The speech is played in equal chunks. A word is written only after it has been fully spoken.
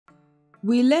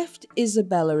We left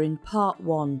Isabella in part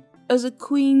 1 as a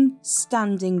queen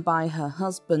standing by her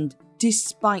husband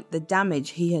despite the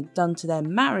damage he had done to their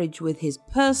marriage with his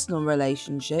personal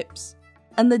relationships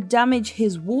and the damage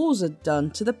his wars had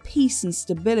done to the peace and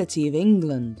stability of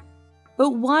England.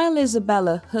 But while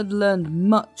Isabella had learned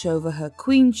much over her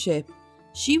queenship,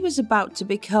 she was about to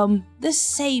become the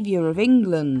saviour of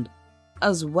England,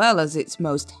 as well as its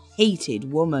most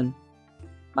hated woman.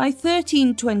 By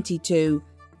 1322,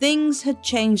 things had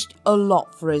changed a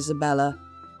lot for Isabella.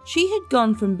 She had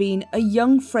gone from being a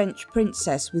young French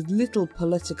princess with little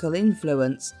political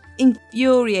influence,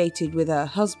 infuriated with her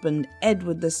husband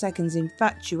Edward II's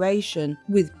infatuation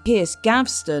with Piers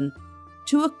Gaveston,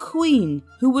 to a queen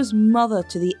who was mother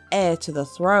to the heir to the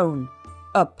throne,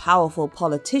 a powerful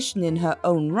politician in her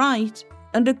own right,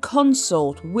 and a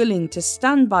consort willing to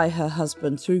stand by her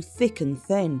husband through thick and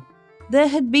thin. There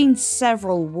had been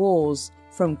several wars,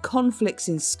 from conflicts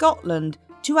in Scotland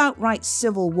to outright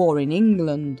civil war in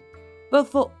England. But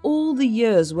for all the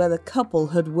years where the couple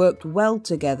had worked well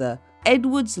together,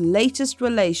 Edward's latest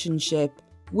relationship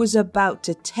was about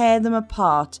to tear them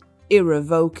apart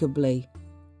irrevocably.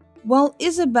 While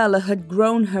Isabella had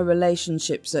grown her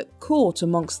relationships at court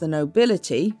amongst the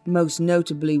nobility, most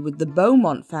notably with the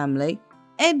Beaumont family,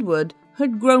 Edward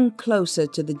had grown closer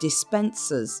to the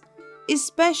Despensers,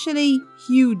 especially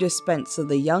Hugh Despenser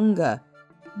the Younger.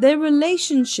 Their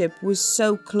relationship was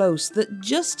so close that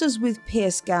just as with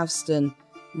Piers Gaveston,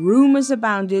 rumours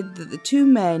abounded that the two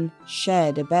men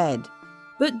shared a bed.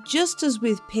 But just as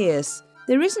with Piers,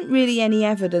 there isn't really any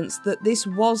evidence that this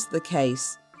was the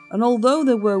case, and although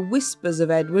there were whispers of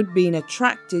Edward being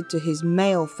attracted to his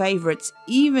male favourites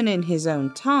even in his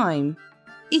own time,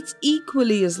 it's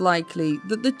equally as likely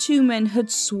that the two men had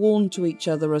sworn to each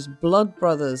other as blood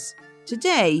brothers.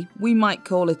 Today, we might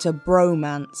call it a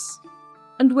bromance.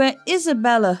 And where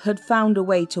Isabella had found a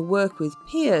way to work with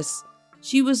Piers,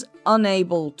 she was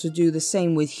unable to do the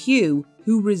same with Hugh,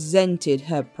 who resented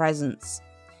her presence.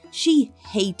 She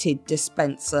hated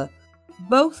Despenser,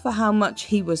 both for how much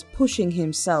he was pushing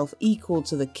himself equal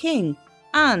to the king,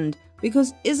 and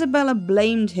because Isabella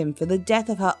blamed him for the death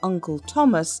of her uncle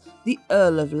Thomas, the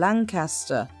Earl of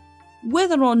Lancaster.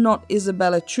 Whether or not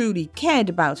Isabella truly cared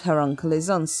about her uncle is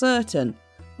uncertain,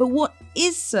 but what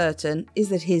is certain is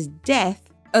that his death,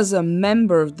 as a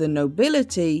member of the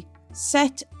nobility,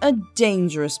 set a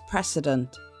dangerous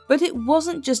precedent. But it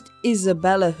wasn't just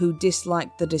Isabella who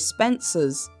disliked the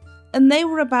Despensers, and they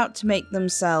were about to make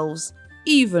themselves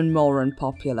even more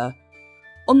unpopular.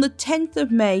 On the 10th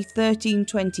of May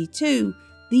 1322,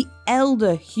 the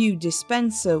elder Hugh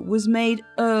Despenser was made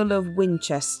Earl of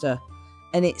Winchester,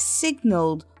 and it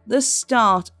signalled the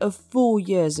start of 4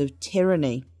 years of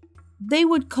tyranny. They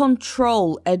would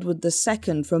control Edward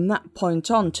II from that point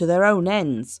on to their own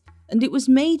ends, and it was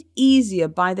made easier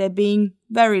by there being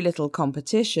very little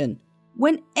competition.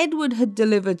 When Edward had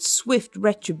delivered swift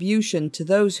retribution to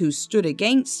those who stood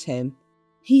against him,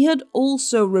 he had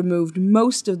also removed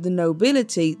most of the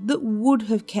nobility that would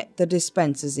have kept the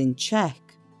Despensers in check.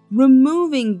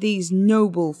 Removing these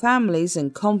noble families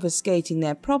and confiscating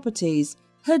their properties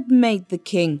had made the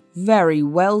king very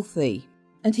wealthy,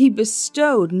 and he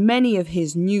bestowed many of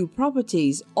his new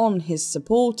properties on his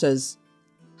supporters.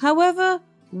 However,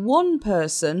 one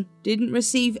person didn't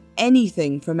receive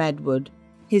anything from Edward: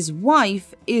 his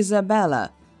wife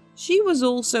Isabella. She was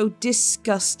also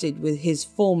disgusted with his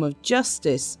form of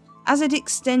justice, as it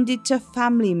extended to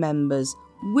family members,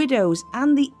 widows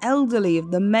and the elderly of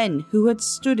the men who had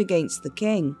stood against the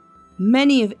king.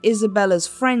 Many of Isabella's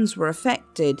friends were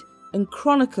affected, and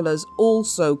chroniclers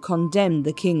also condemned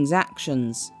the king's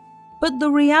actions. But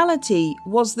the reality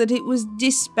was that it was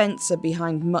Despenser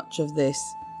behind much of this.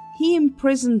 He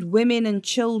imprisoned women and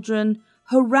children,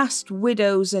 harassed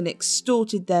widows and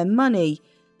extorted their money,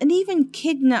 and even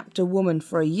kidnapped a woman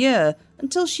for a year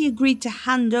until she agreed to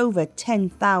hand over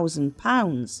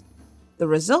 £10,000. The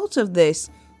result of this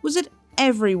was that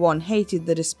everyone hated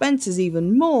the Despensers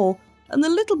even more, and the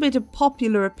little bit of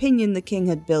popular opinion the king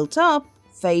had built up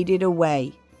faded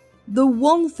away. The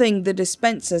one thing the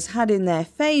Despensers had in their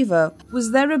favour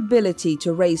was their ability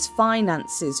to raise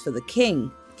finances for the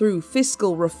king, through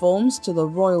fiscal reforms to the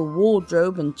royal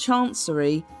wardrobe and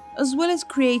chancery, as well as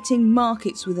creating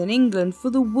markets within England for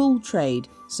the wool trade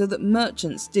so that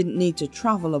merchants didn't need to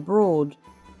travel abroad.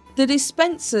 The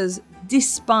Despensers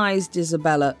despised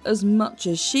Isabella as much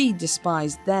as she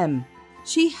despised them.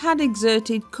 She had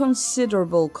exerted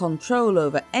considerable control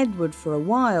over Edward for a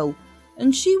while,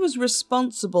 and she was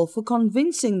responsible for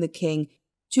convincing the king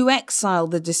to exile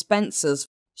the Despensers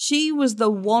She was the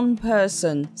one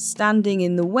person standing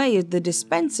in the way of the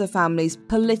Despenser family's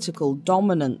political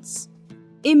dominance.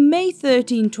 In May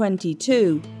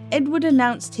 1322, Edward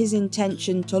announced his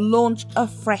intention to launch a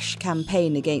fresh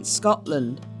campaign against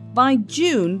Scotland. By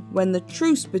June, when the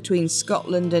truce between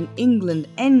Scotland and England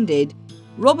ended,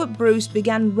 Robert Bruce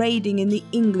began raiding in the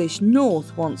English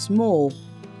north once more.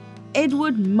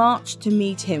 Edward marched to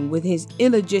meet him with his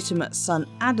illegitimate son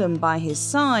Adam by his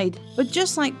side, but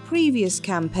just like previous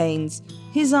campaigns,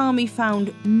 his army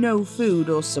found no food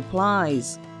or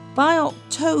supplies. By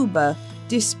October,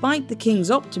 despite the king's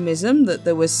optimism that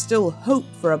there was still hope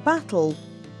for a battle,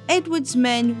 Edward's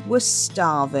men were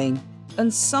starving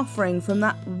and suffering from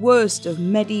that worst of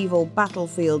medieval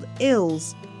battlefield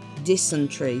ills,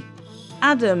 dysentery.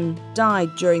 Adam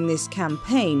died during this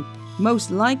campaign,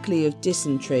 most likely of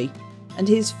dysentery, and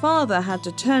his father had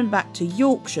to turn back to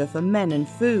Yorkshire for men and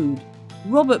food.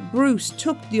 Robert Bruce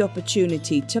took the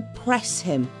opportunity to press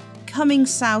him, coming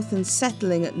south and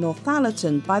settling at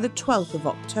Northallerton by the 12th of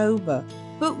October.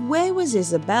 But where was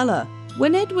Isabella?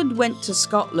 When Edward went to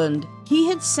Scotland, he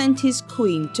had sent his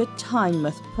queen to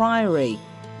Tynemouth Priory.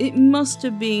 It must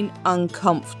have been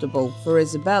uncomfortable for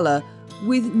Isabella,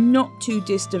 with not too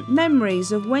distant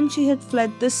memories of when she had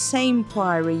fled the same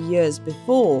priory years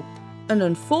before. And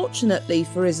unfortunately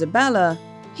for Isabella,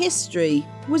 history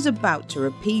was about to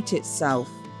repeat itself.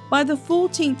 By the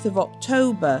 14th of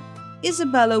October,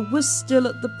 Isabella was still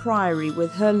at the priory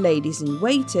with her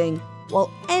ladies-in-waiting,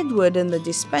 while Edward and the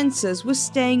Despensers were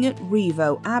staying at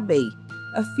Rievaulx Abbey,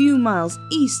 a few miles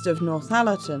east of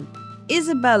Northallerton.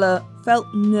 Isabella felt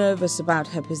nervous about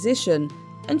her position,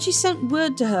 and she sent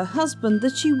word to her husband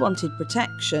that she wanted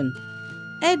protection.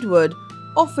 Edward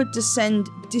offered to send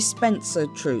Despenser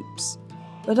troops,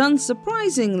 but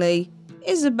unsurprisingly,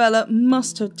 Isabella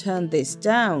must have turned this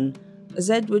down, as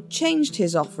Edward changed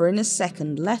his offer in a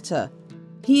second letter.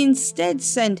 He instead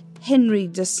sent Henry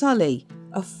de Sully,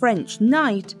 a French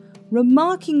knight,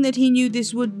 remarking that he knew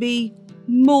this would be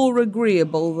more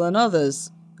agreeable than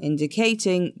others,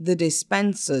 indicating the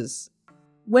Despensers.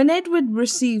 When Edward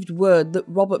received word that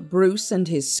Robert Bruce and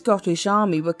his Scottish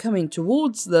army were coming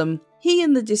towards them, he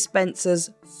and the Despensers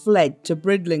fled to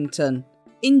Bridlington.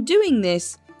 In doing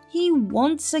this, he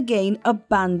once again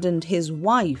abandoned his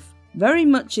wife, very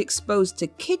much exposed to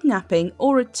kidnapping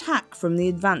or attack from the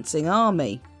advancing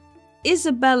army.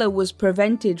 Isabella was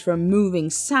prevented from moving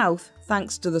south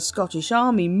thanks to the Scottish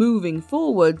army moving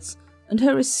forwards, and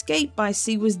her escape by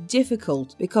sea was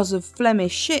difficult because of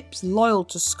Flemish ships loyal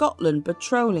to Scotland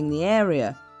patrolling the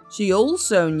area. She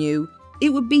also knew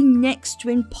it would be next to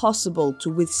impossible to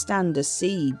withstand a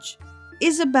siege.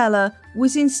 Isabella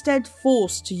was instead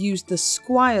forced to use the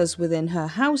squires within her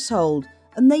household,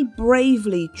 and they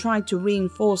bravely tried to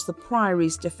reinforce the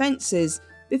priory's defences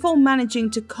before managing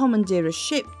to commandeer a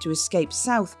ship to escape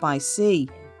south by sea.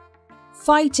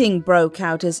 Fighting broke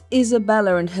out as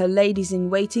Isabella and her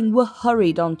ladies-in-waiting were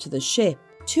hurried onto the ship.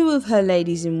 2 of her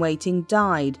ladies-in-waiting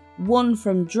died, one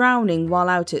from drowning while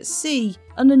out at sea,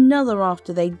 and another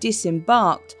after they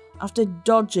disembarked after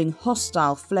dodging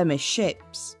hostile Flemish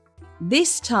ships.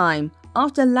 This time,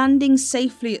 after landing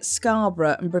safely at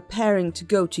Scarborough and preparing to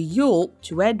go to York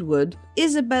to Edward,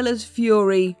 Isabella's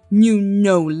fury knew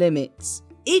no limits.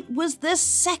 It was the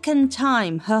second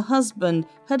time her husband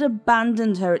had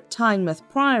abandoned her at Tynemouth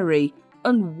Priory,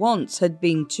 and once had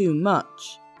been too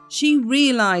much. She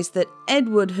realised that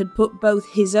Edward had put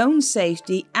both his own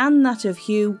safety and that of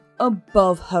Hugh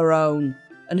above her own,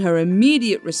 and her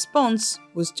immediate response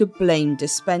was to blame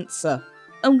Despenser.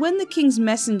 And when the king's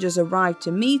messengers arrived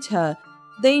to meet her,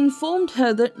 they informed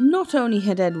her that not only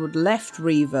had Edward left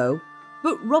Rievaulx,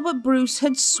 but Robert Bruce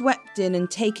had swept in and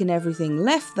taken everything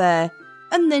left there,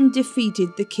 and then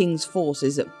defeated the king's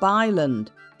forces at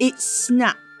Byland. It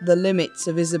snapped the limits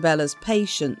of Isabella's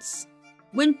patience.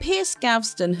 When Piers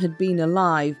Gaveston had been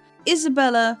alive,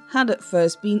 Isabella had at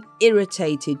first been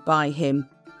irritated by him,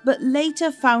 but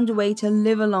later found a way to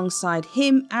live alongside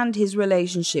him and his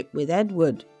relationship with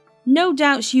Edward. No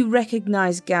doubt she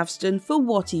recognised Gaveston for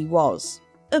what he was,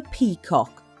 a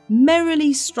peacock,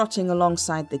 merrily strutting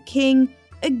alongside the king,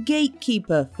 a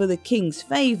gatekeeper for the king's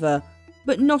favour,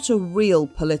 but not a real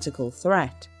political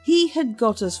threat. He had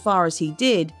got as far as he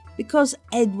did because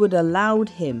Edward allowed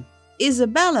him.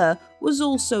 Isabella was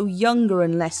also younger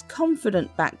and less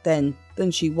confident back then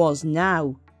than she was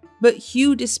now. But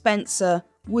Hugh Despenser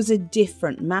was a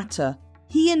different matter.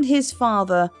 He and his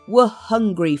father were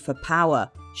hungry for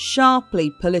power,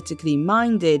 sharply politically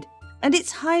minded, and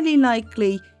it's highly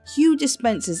likely Hugh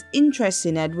Despenser's interests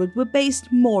in Edward were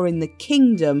based more in the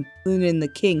kingdom than in the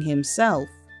king himself.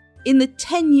 In the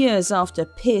 10 years after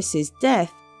Pierce's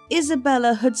death,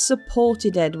 Isabella had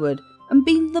supported Edward and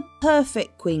been the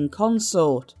perfect queen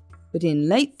consort. But in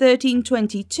late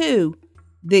 1322,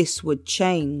 this would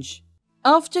change.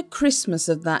 After Christmas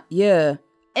of that year,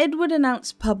 Edward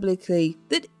announced publicly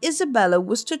that Isabella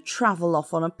was to travel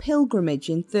off on a pilgrimage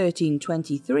in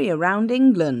 1323 around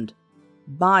England,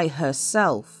 by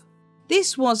herself.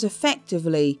 This was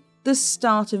effectively the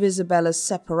start of Isabella's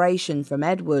separation from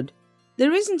Edward.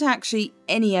 There isn't actually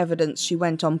any evidence she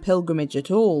went on pilgrimage at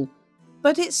all,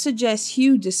 but it suggests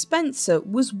Hugh Despenser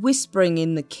was whispering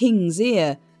in the king's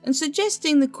ear and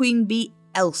suggesting the queen be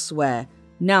elsewhere,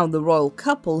 now the royal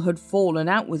couple had fallen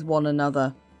out with one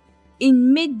another.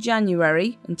 In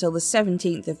mid-January until the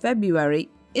 17th of February,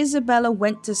 Isabella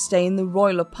went to stay in the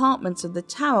royal apartments of the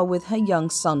Tower with her young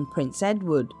son Prince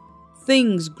Edward.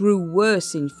 Things grew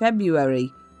worse in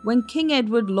February when King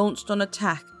Edward launched an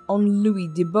attack on Louis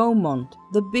de Beaumont,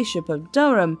 the Bishop of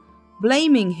Durham,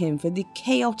 blaming him for the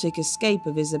chaotic escape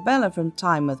of Isabella from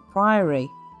Tynemouth Priory.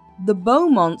 The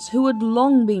Beaumonts, who had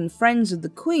long been friends of the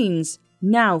Queen's,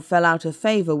 now fell out of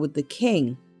favour with the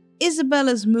king.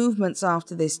 Isabella's movements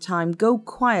after this time go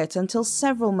quiet until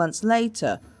several months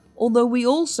later, although we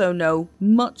also know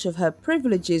much of her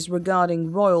privileges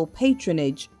regarding royal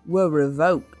patronage were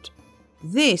revoked.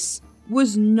 This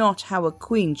was not how a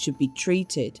queen should be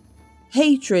treated.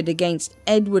 Hatred against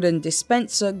Edward and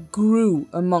Despenser grew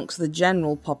amongst the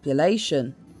general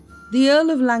population. The Earl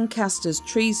of Lancaster's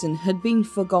treason had been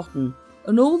forgotten,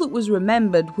 and all that was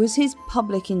remembered was his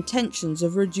public intentions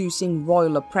of reducing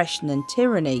royal oppression and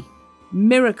tyranny.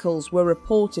 Miracles were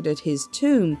reported at his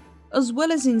tomb, as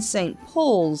well as in St.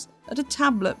 Paul's at a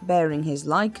tablet bearing his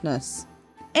likeness.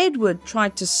 Edward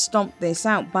tried to stomp this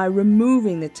out by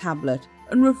removing the tablet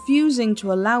and refusing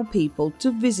to allow people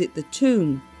to visit the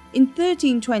tomb. In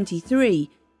 1323,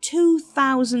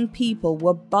 2,000 people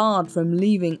were barred from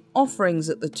leaving offerings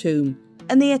at the tomb,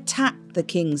 and they attacked the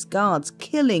king's guards,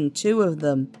 killing 2 of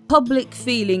them. Public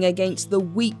feeling against the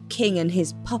weak king and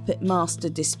his puppet master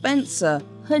Despenser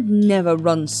had never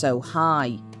run so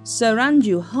high. Sir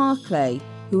Andrew Harclay,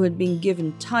 who had been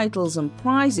given titles and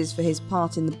prizes for his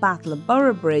part in the Battle of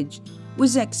Boroughbridge,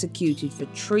 was executed for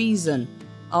treason.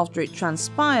 After it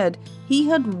transpired, he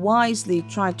had wisely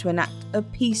tried to enact a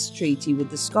peace treaty with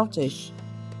the Scottish.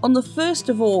 On the 1st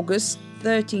of August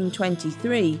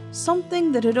 1323,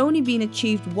 something that had only been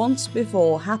achieved once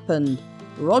before happened.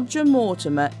 Roger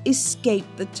Mortimer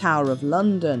escaped the Tower of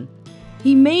London.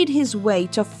 He made his way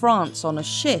to France on a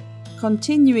ship,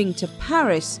 continuing to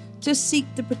Paris to seek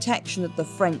the protection of the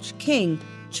French king,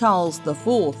 Charles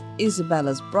IV,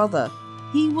 Isabella's brother.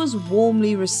 He was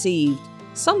warmly received,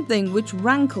 something which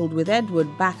rankled with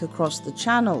Edward back across the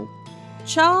Channel.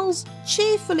 Charles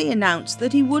cheerfully announced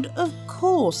that he would, of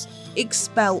course,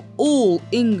 expel all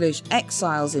English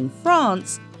exiles in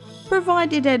France,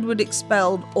 provided Edward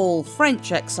expelled all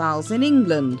French exiles in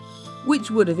England, which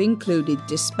would have included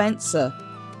Despenser.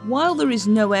 While there is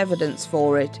no evidence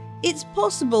for it, it's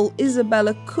possible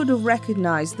Isabella could have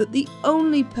recognised that the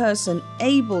only person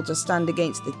able to stand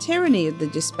against the tyranny of the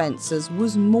Despensers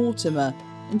was Mortimer,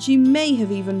 and she may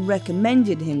have even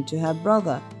recommended him to her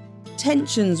brother.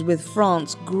 Tensions with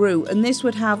France grew, and this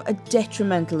would have a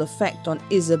detrimental effect on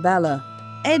Isabella.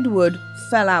 Edward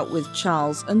fell out with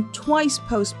Charles and twice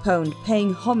postponed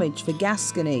paying homage for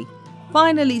Gascony.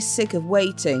 Finally sick of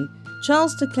waiting,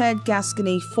 Charles declared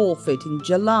Gascony forfeit in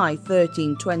July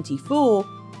 1324,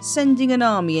 sending an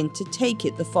army in to take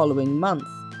it the following month.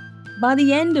 By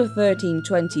the end of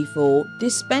 1324,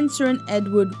 Despenser and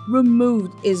Edward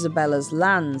removed Isabella's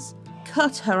lands,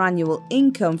 cut her annual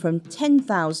income from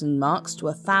 10,000 marks to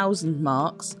 1,000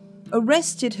 marks,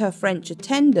 arrested her French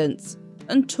attendants,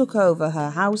 and took over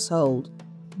her household.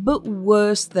 But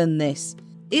worse than this,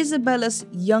 Isabella's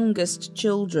youngest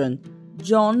children,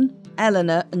 John,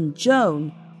 Eleanor, and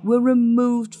Joan, were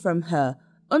removed from her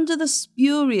under the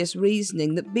spurious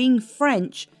reasoning that being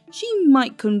French, she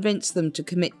might convince them to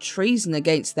commit treason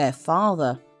against their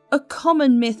father. A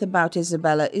common myth about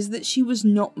Isabella is that she was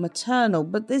not maternal,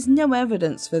 but there's no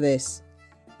evidence for this.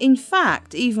 In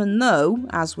fact, even though,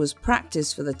 as was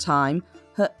practice for the time,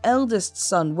 her eldest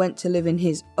son went to live in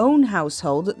his own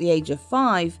household at the age of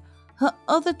 5, her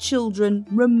other children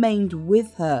remained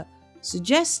with her,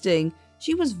 suggesting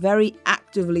she was very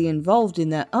actively involved in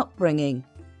their upbringing.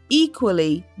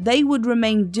 Equally, they would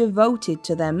remain devoted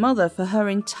to their mother for her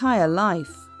entire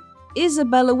life.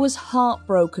 Isabella was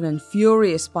heartbroken and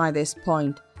furious by this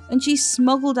point, and she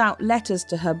smuggled out letters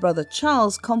to her brother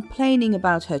Charles complaining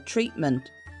about her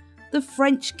treatment. The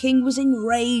French king was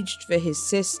enraged for his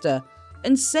sister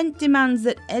and sent demands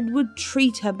that Edward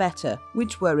treat her better,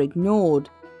 which were ignored.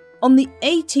 On the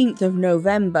 18th of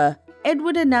November,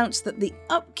 Edward announced that the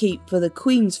upkeep for the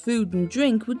Queen's food and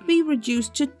drink would be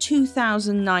reduced to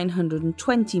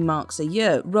 2,920 marks a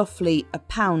year, roughly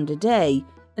 £1 a day,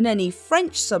 and any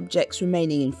French subjects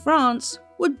remaining in France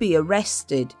would be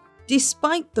arrested.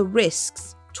 Despite the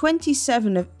risks,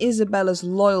 27 of Isabella's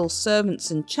loyal servants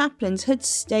and chaplains had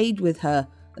stayed with her,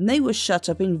 and they were shut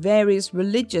up in various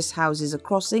religious houses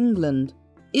across England.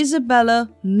 Isabella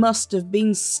must have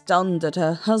been stunned at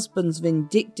her husband's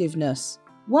vindictiveness.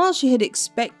 While she had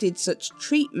expected such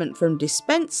treatment from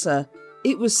Despenser,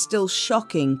 it was still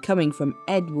shocking coming from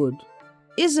Edward.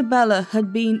 Isabella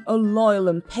had been a loyal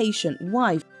and patient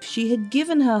wife. She had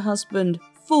given her husband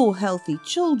 4 healthy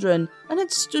children and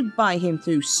had stood by him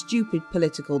through stupid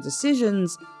political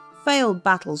decisions, failed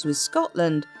battles with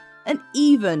Scotland, and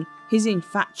even his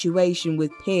infatuation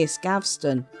with Piers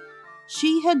Gaveston.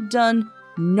 She had done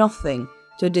nothing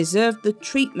to deserve the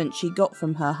treatment she got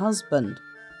from her husband.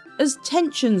 As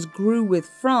tensions grew with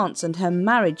France and her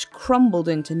marriage crumbled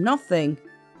into nothing,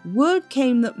 word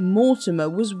came that Mortimer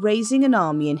was raising an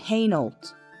army in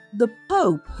Hainault. The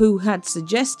Pope, who had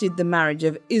suggested the marriage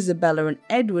of Isabella and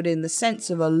Edward in the sense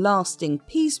of a lasting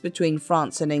peace between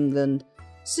France and England,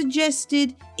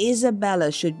 suggested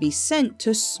Isabella should be sent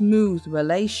to smooth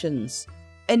relations.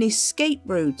 An escape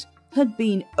route had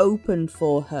been opened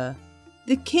for her.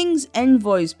 The king's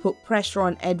envoys put pressure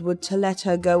on Edward to let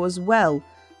her go as well,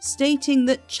 stating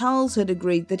that Charles had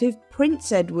agreed that if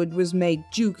Prince Edward was made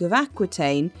Duke of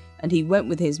Aquitaine and he went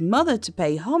with his mother to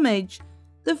pay homage,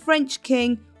 the French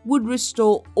king would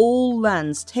restore all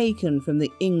lands taken from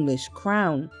the English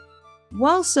crown.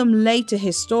 While some later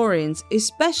historians,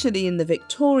 especially in the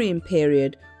Victorian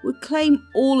period, would claim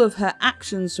all of her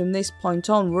actions from this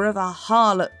point on were of a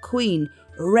harlot queen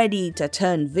ready to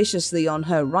turn viciously on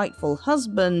her rightful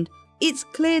husband, it's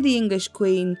clear the English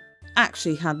queen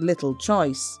actually had little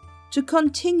choice. To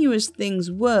continue as things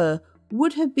were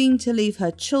would have been to leave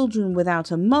her children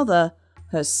without a mother,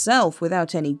 herself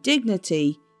without any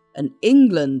dignity, and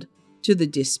England to the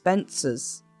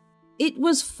Despensers. It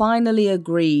was finally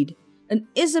agreed, and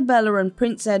Isabella and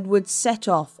Prince Edward set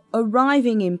off,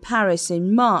 arriving in Paris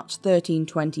in March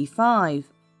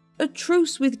 1325. A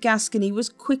truce with Gascony was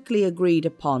quickly agreed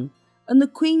upon, and the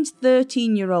Queen's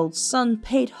 13-year-old son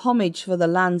paid homage for the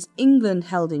lands England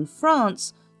held in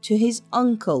France to his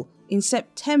uncle in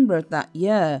September of that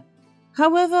year.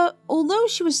 However, although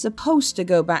she was supposed to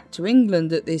go back to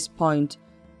England at this point,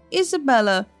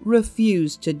 Isabella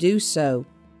refused to do so.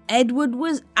 Edward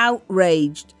was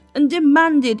outraged and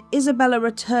demanded Isabella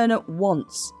return at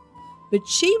once, but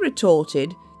she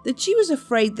retorted that she was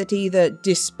afraid that either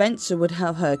Despenser would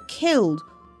have her killed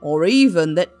or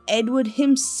even that Edward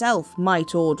himself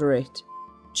might order it.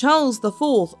 Charles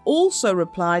IV also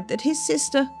replied that his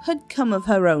sister had come of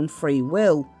her own free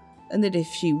will, and that if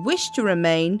she wished to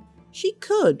remain, she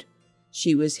could.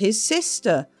 She was his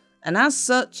sister, and as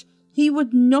such, he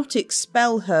would not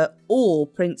expel her or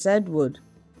Prince Edward.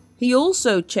 He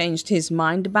also changed his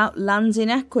mind about lands in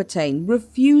Aquitaine,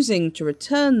 refusing to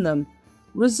return them,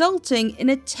 resulting in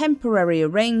a temporary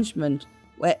arrangement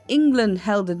where England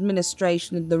held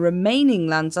administration of the remaining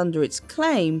lands under its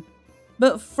claim,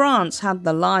 but France had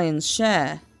the lion's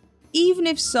share. Even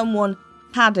if someone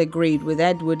had agreed with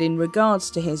Edward in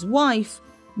regards to his wife,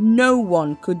 no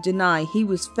one could deny he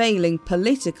was failing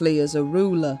politically as a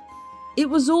ruler. It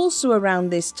was also around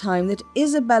this time that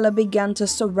Isabella began to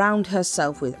surround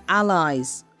herself with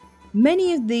allies.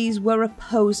 Many of these were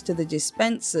opposed to the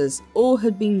Despensers or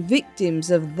had been victims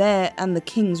of their and the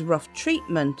king's rough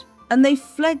treatment, and they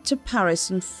fled to Paris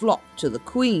and flocked to the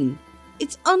Queen.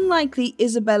 It's unlikely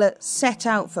Isabella set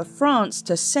out for France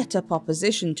to set up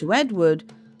opposition to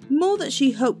Edward, more that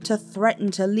she hoped to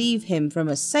threaten to leave him from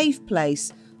a safe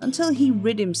place until he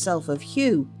rid himself of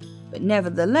Hugh, but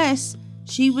nevertheless,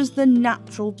 she was the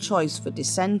natural choice for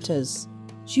dissenters.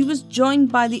 She was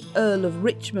joined by the Earl of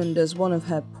Richmond as one of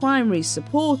her primary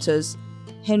supporters,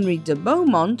 Henry de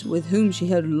Beaumont, with whom she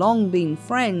had long been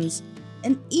friends,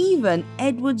 and even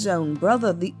Edward's own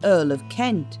brother, the Earl of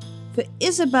Kent. For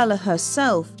Isabella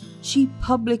herself, she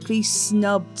publicly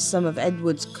snubbed some of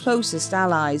Edward's closest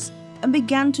allies and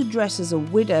began to dress as a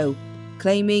widow,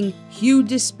 claiming Hugh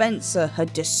Despenser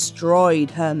had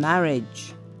destroyed her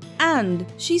marriage. And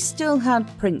she still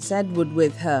had Prince Edward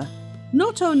with her.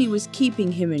 Not only was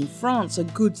keeping him in France a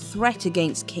good threat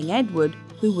against King Edward,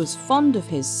 who was fond of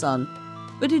his son,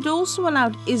 but it also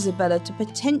allowed Isabella to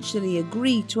potentially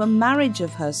agree to a marriage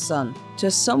of her son to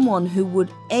someone who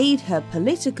would aid her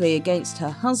politically against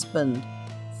her husband.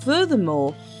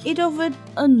 Furthermore, it offered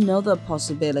another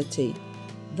possibility,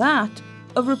 that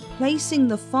of replacing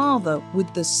the father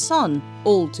with the son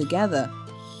altogether.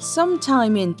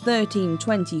 Sometime in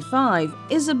 1325,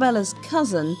 Isabella's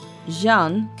cousin,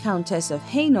 Jeanne, Countess of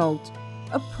Hainault,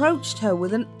 approached her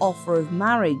with an offer of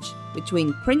marriage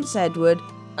between Prince Edward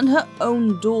and her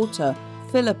own daughter,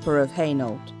 Philippa of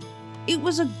Hainault. It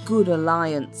was a good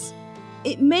alliance.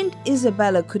 It meant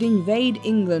Isabella could invade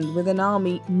England with an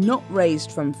army not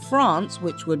raised from France,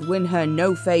 which would win her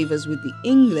no favours with the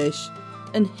English,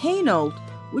 and Hainault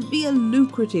would be a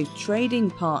lucrative trading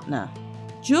partner.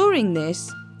 During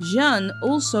this, Jeanne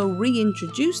also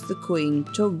reintroduced the Queen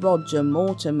to Roger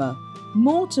Mortimer.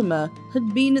 Mortimer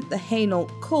had been at the Hainault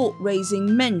court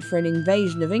raising men for an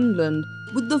invasion of England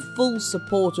with the full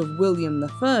support of William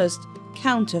I,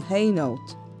 Count of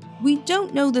Hainault. We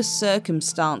don't know the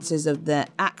circumstances of their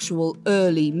actual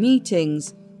early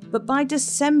meetings, but by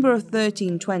December of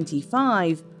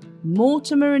 1325,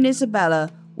 Mortimer and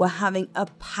Isabella were having a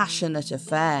passionate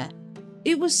affair.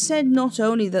 It was said not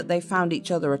only that they found each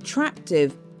other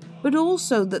attractive, but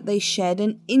also that they shared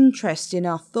an interest in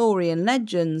Arthurian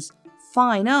legends,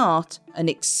 fine art, and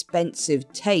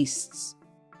expensive tastes.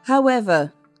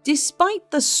 However,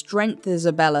 despite the strength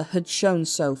Isabella had shown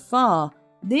so far,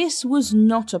 this was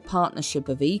not a partnership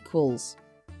of equals.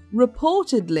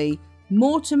 Reportedly,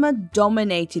 Mortimer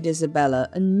dominated Isabella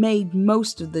and made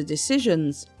most of the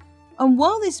decisions, and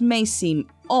while this may seem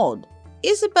odd,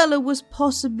 Isabella was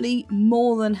possibly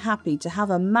more than happy to have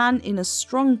a man in a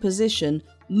strong position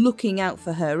looking out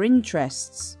for her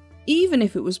interests, even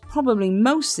if it was probably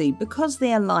mostly because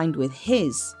they aligned with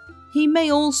his. He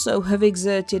may also have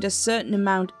exerted a certain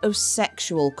amount of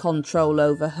sexual control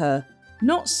over her,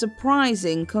 not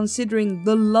surprising considering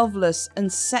the loveless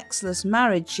and sexless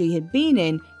marriage she had been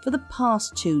in for the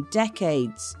past 2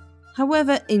 decades.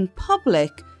 However, in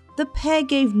public, the pair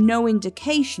gave no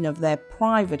indication of their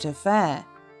private affair.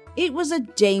 It was a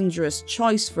dangerous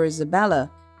choice for Isabella.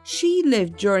 She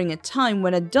lived during a time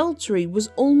when adultery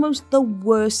was almost the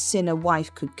worst sin a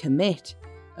wife could commit,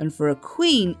 and for a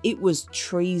queen it was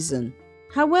treason.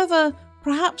 However,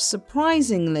 perhaps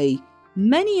surprisingly,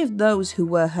 many of those who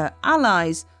were her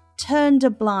allies turned a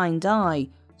blind eye,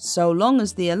 so long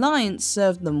as the alliance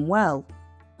served them well.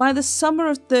 By the summer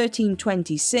of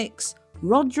 1326,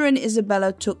 Roger and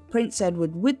Isabella took Prince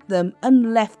Edward with them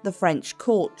and left the French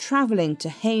court, travelling to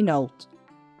Hainault.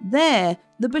 There,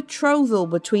 the betrothal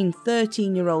between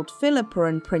 13-year-old Philippa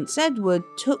and Prince Edward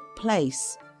took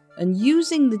place, and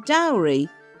using the dowry,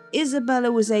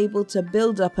 Isabella was able to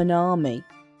build up an army.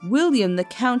 William, the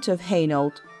Count of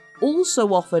Hainault,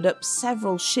 also offered up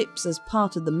several ships as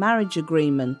part of the marriage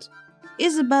agreement.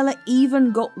 Isabella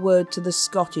even got word to the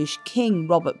Scottish King,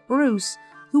 Robert Bruce,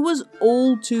 who was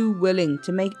all too willing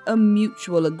to make a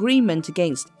mutual agreement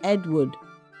against Edward.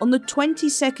 On the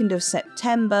 22nd of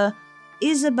September,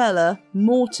 Isabella,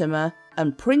 Mortimer,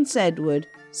 and Prince Edward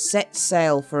set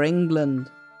sail for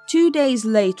England. 2 days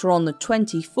later, on the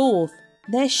 24th,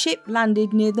 their ship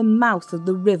landed near the mouth of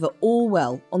the River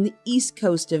Orwell on the east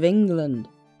coast of England.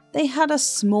 They had a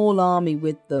small army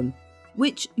with them,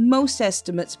 which most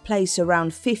estimates place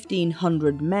around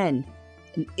 1,500 men,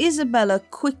 and Isabella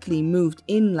quickly moved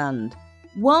inland.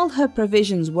 While her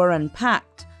provisions were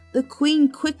unpacked, the Queen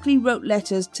quickly wrote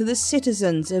letters to the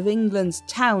citizens of England's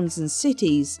towns and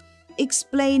cities,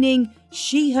 explaining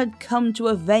she had come to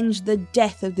avenge the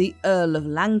death of the Earl of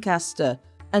Lancaster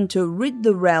and to rid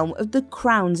the realm of the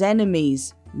Crown's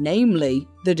enemies, namely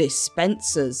the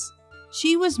Despensers.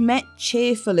 She was met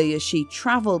cheerfully as she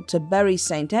travelled to Bury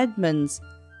St Edmunds,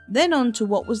 then on to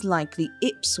what was likely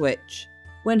Ipswich.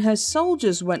 When her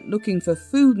soldiers went looking for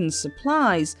food and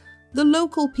supplies, the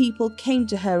local people came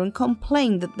to her and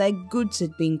complained that their goods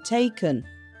had been taken.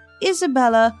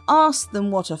 Isabella asked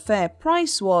them what a fair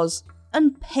price was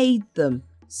and paid them,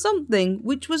 something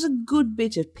which was a good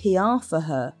bit of PR for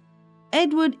her.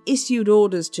 Edward issued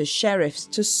orders to sheriffs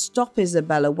to stop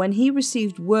Isabella when he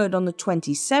received word on the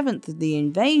 27th of the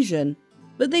invasion,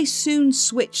 but they soon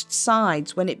switched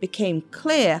sides when it became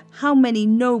clear how many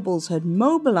nobles had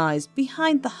mobilised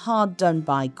behind the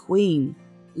hard-done-by Queen.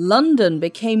 London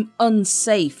became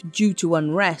unsafe due to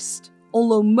unrest,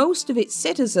 although most of its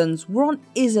citizens were on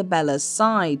Isabella's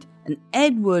side, and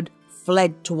Edward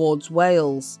fled towards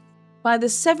Wales. By the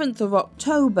 7th of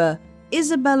October,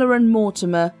 Isabella and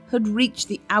Mortimer had reached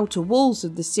the outer walls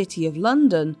of the City of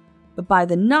London, but by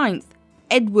the 9th,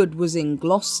 Edward was in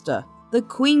Gloucester. The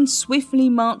Queen swiftly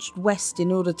marched west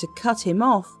in order to cut him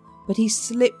off, but he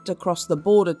slipped across the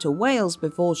border to Wales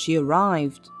before she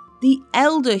arrived. The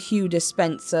elder Hugh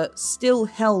Despenser still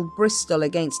held Bristol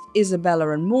against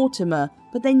Isabella and Mortimer,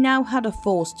 but they now had a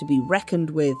force to be reckoned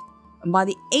with, and by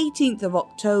the 18th of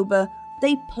October,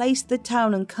 they placed the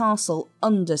town and castle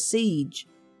under siege.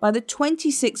 By the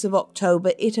 26th of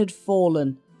October it had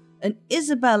fallen, and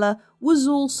Isabella was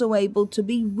also able to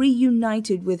be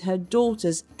reunited with her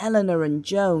daughters Eleanor and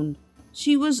Joan.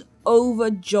 She was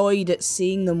overjoyed at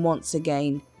seeing them once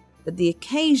again, but the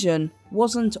occasion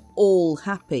wasn't all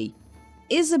happy.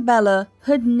 Isabella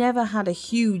had never had a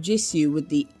huge issue with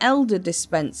the elder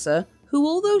Despenser, who,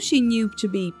 although she knew to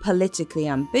be politically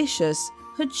ambitious,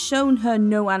 had shown her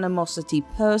no animosity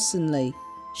personally.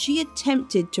 She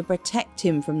attempted to protect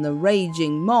him from the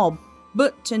raging mob,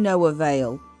 but to no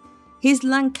avail. His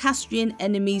Lancastrian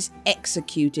enemies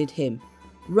executed him,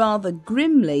 rather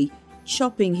grimly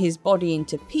chopping his body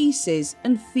into pieces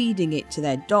and feeding it to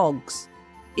their dogs.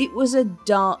 It was a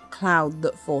dark cloud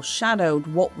that foreshadowed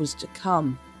what was to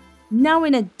come. Now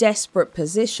in a desperate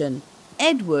position,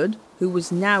 Edward, who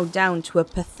was now down to a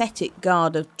pathetic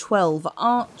guard of 12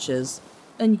 archers,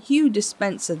 and Hugh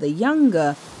Despenser the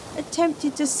Younger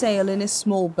attempted to sail in a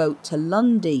small boat to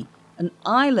Lundy, an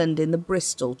island in the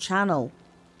Bristol Channel.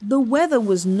 The weather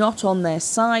was not on their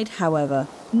side, however,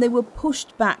 and they were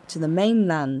pushed back to the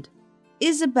mainland.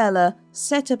 Isabella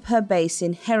set up her base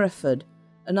in Hereford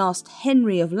and asked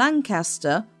Henry of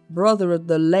Lancaster, brother of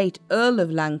the late Earl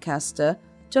of Lancaster,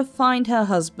 to find her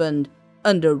husband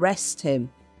and arrest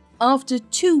him. After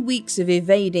 2 weeks of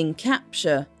evading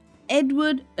capture,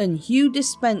 Edward and Hugh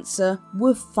Despenser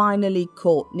were finally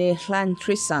caught near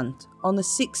Llantrisant on the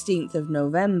 16th of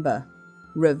November.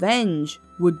 Revenge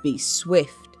would be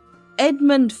swift.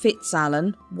 Edmund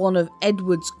Fitzalan, one of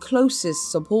Edward's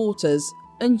closest supporters,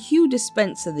 and Hugh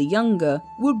Despenser the Younger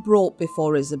were brought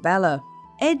before Isabella.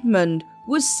 Edmund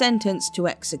was sentenced to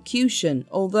execution,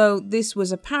 although this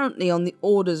was apparently on the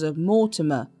orders of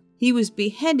Mortimer. He was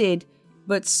beheaded,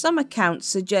 but some accounts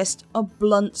suggest a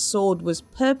blunt sword was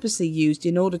purposely used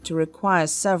in order to require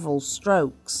several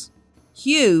strokes.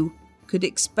 Hugh could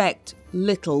expect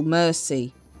little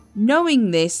mercy. Knowing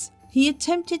this, he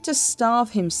attempted to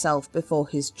starve himself before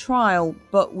his trial,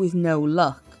 but with no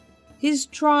luck. His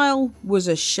trial was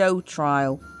a show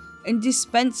trial, and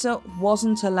Despenser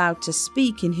wasn't allowed to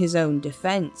speak in his own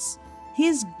defence.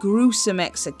 His gruesome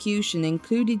execution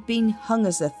included being hung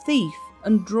as a thief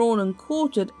and drawn and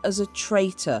quartered as a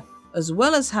traitor, as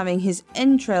well as having his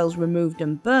entrails removed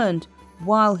and burned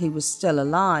while he was still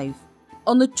alive.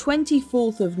 On the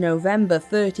 24th of November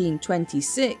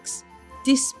 1326,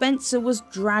 Despenser was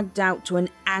dragged out to an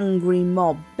angry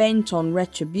mob bent on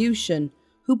retribution,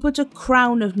 who put a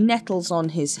crown of nettles on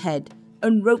his head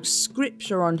and wrote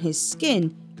scripture on his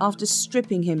skin after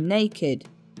stripping him naked.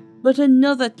 But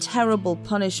another terrible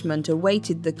punishment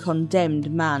awaited the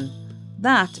condemned man,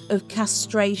 that of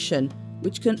castration,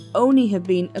 which can only have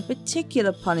been a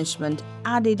particular punishment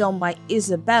added on by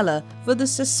Isabella for the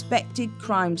suspected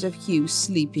crimes of Hugh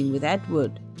sleeping with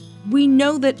Edward. We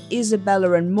know that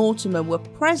Isabella and Mortimer were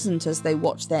present as they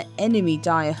watched their enemy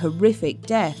die a horrific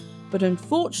death, but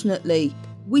unfortunately,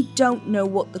 we don't know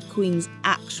what the Queen's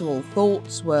actual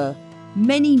thoughts were.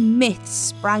 Many myths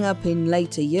sprang up in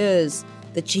later years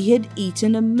that she had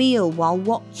eaten a meal while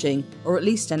watching, or at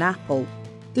least an apple.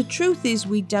 The truth is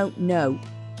we don't know,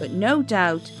 but no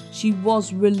doubt she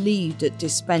was relieved at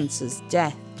Despenser's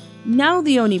death. Now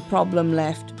the only problem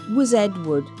left was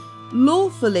Edward.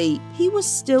 Lawfully, he was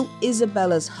still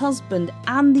Isabella's husband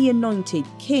and the anointed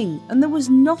king, and there was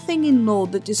nothing in law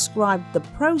that described the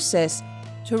process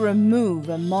to remove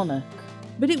a monarch.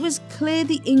 But it was clear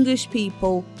the English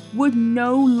people would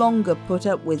no longer put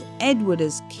up with Edward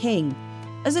as king.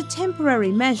 As a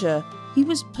temporary measure, he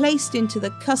was placed into the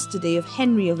custody of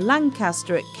Henry of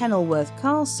Lancaster at Kenilworth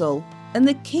Castle, and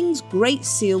the king's Great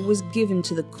Seal was given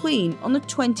to the Queen on the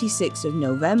 26th of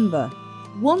November.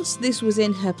 Once this was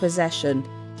in her possession,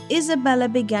 Isabella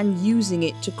began using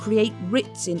it to create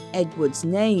writs in Edward's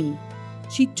name.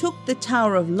 She took the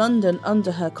Tower of London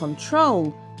under her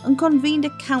control and convened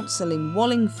a council in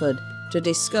Wallingford to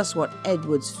discuss what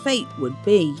Edward's fate would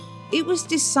be. It was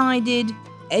decided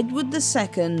Edward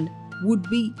II would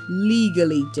be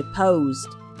legally deposed,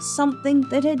 something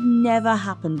that had never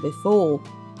happened before,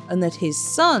 and that his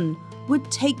son would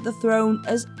take the throne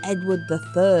as Edward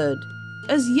III.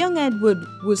 As young Edward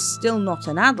was still not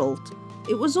an adult,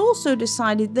 it was also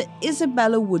decided that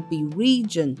Isabella would be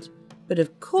regent, but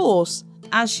of course,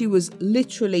 as she was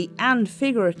literally and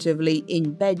figuratively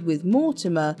in bed with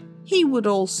Mortimer, he would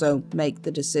also make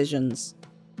the decisions.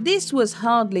 This was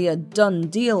hardly a done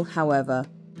deal, however,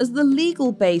 as the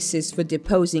legal basis for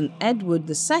deposing Edward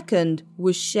II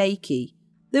was shaky.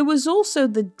 There was also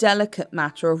the delicate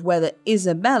matter of whether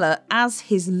Isabella, as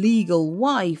his legal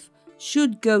wife,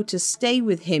 should go to stay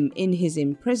with him in his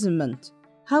imprisonment.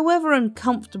 However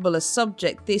uncomfortable a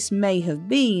subject this may have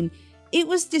been, it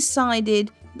was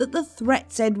decided that the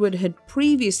threats Edward had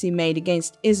previously made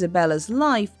against Isabella's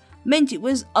life meant it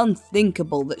was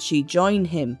unthinkable that she join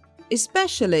him,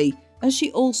 especially as she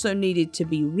also needed to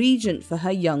be regent for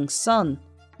her young son.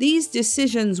 These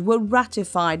decisions were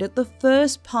ratified at the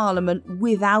first Parliament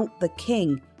without the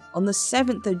king on the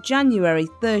 7th of January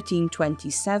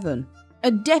 1327. A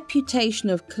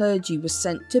deputation of clergy was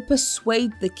sent to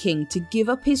persuade the king to give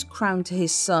up his crown to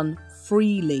his son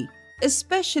freely,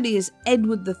 especially as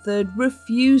Edward III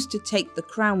refused to take the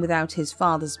crown without his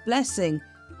father's blessing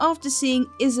after seeing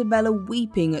Isabella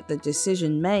weeping at the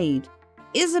decision made.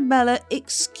 Isabella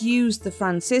excused the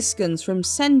Franciscans from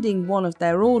sending one of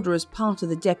their order as part of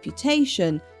the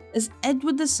deputation, as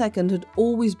Edward II had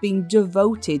always been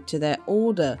devoted to their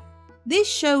order. This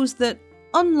shows that,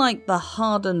 unlike the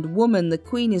hardened woman the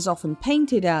Queen is often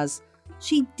painted as,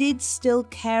 she did still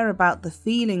care about the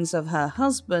feelings of her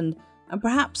husband and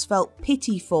perhaps felt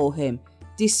pity for him,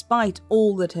 despite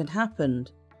all that had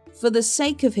happened. For the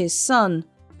sake of his son,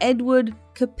 Edward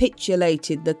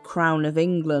capitulated the crown of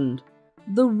England.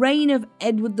 The reign of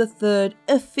Edward III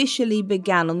officially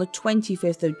began on the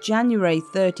 25th of January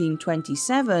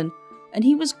 1327, and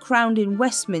he was crowned in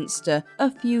Westminster a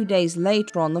few days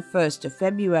later on the 1st of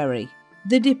February.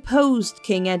 The deposed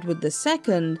King Edward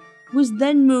II was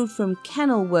then moved from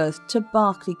Kenilworth to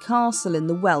Berkeley Castle in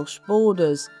the Welsh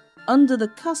borders, under the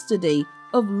custody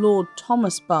of Lord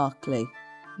Thomas Berkeley.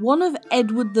 One of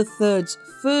Edward III's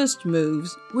first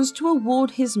moves was to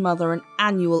award his mother an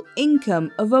annual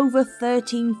income of over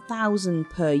 £13,000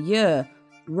 per year,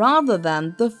 rather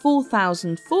than the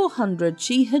 £4,400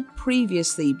 she had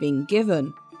previously been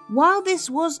given. While this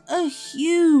was a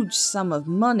huge sum of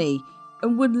money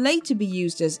and would later be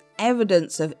used as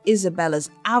evidence of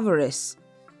Isabella's avarice,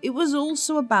 it was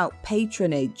also about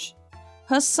patronage.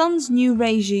 Her son's new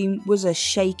regime was a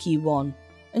shaky one,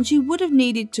 and she would have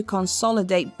needed to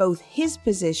consolidate both his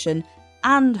position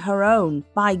and her own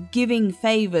by giving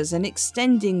favours and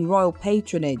extending royal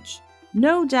patronage.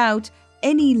 No doubt,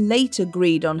 any later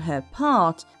greed on her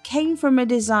part came from a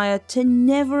desire to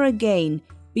never again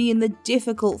be in the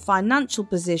difficult financial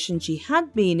position she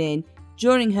had been in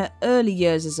during her early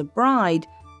years as a bride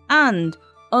and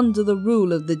under the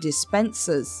rule of the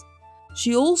Despensers.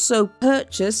 She also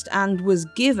purchased and was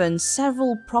given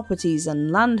several properties and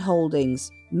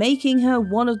landholdings, making her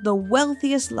one of the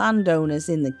wealthiest landowners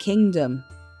in the kingdom.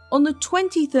 On the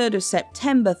 23rd of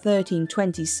September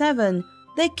 1327,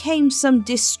 there came some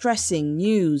distressing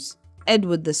news.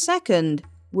 Edward II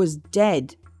was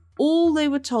dead. All they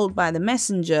were told by the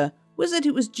messenger was that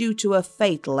it was due to a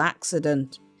fatal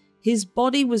accident. His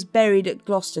body was buried at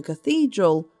Gloucester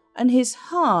Cathedral, and his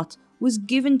heart was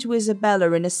given to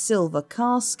Isabella in a silver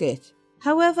casket.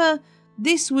 However,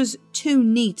 this was too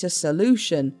neat a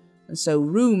solution, and so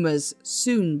rumours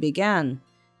soon began.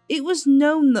 It was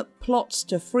known that plots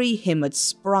to free him had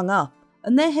sprung up,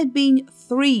 and there had been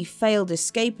 3 failed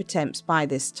escape attempts by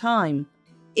this time.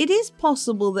 It is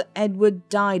possible that Edward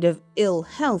died of ill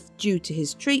health due to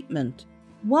his treatment.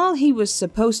 While he was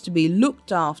supposed to be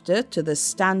looked after to the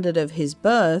standard of his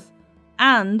birth,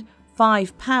 and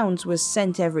 £5 was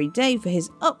sent every day for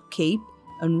his upkeep,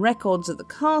 and records at the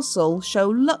castle show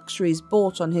luxuries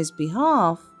bought on his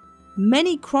behalf,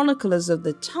 many chroniclers of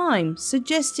the time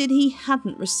suggested he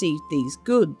hadn't received these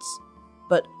goods.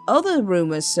 But other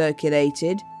rumours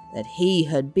circulated that he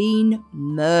had been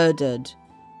murdered.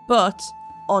 But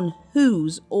on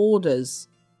whose orders?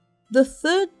 The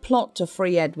third plot to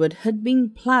free Edward had been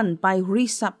planned by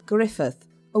Rhys ap Griffith,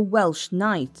 a Welsh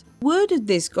knight. Word of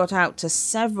this got out to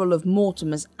several of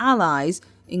Mortimer's allies,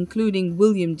 including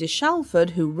William de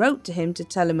Shalford, who wrote to him to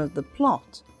tell him of the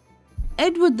plot.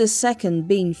 Edward II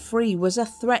being free was a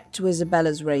threat to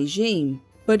Isabella's regime,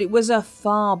 but it was a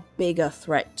far bigger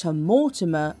threat to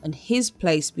Mortimer and his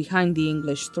place behind the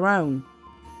English throne.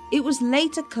 It was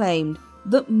later claimed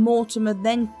that Mortimer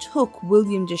then took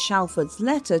William de Shalford's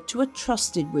letter to a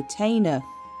trusted retainer,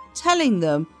 telling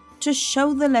them to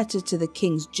show the letter to the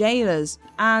king's jailers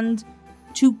and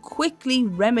to quickly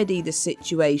remedy the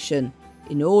situation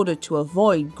in order to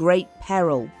avoid great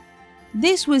peril.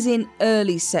 This was in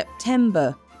early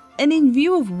September, and in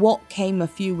view of what came a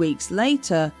few weeks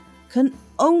later, can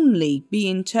only be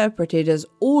interpreted as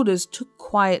orders to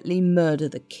quietly murder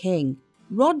the king.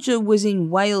 Roger was in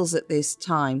Wales at this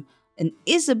time, and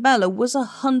Isabella was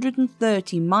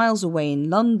 130 miles away in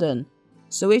London.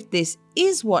 So if this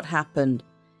is what happened,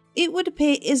 it would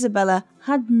appear Isabella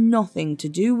had nothing to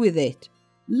do with it.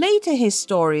 Later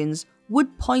historians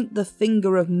would point the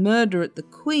finger of murder at the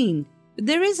Queen, but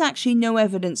there is actually no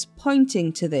evidence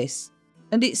pointing to this.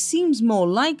 and it seems more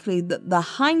likely that the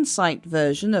hindsight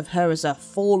version of her as a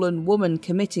fallen woman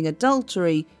committing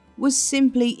adultery was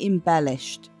simply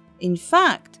embellished. In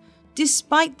fact,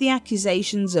 despite the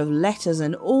accusations of letters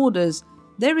and orders,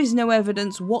 there is no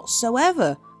evidence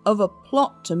whatsoever of a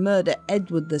plot to murder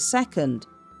Edward II.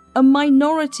 A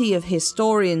minority of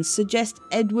historians suggest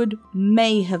Edward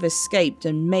may have escaped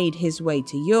and made his way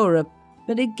to Europe,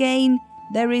 but again,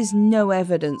 there is no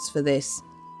evidence for this,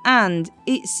 and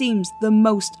it seems the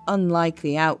most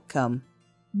unlikely outcome.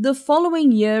 The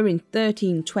following year in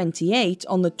 1328,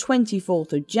 on the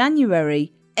 24th of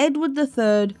January, Edward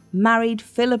III married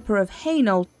Philippa of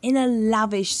Hainault in a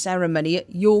lavish ceremony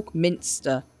at York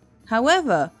Minster.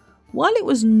 However, while it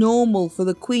was normal for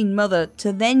the Queen Mother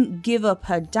to then give up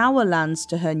her dower lands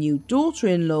to her new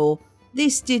daughter-in-law,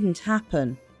 this didn't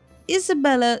happen.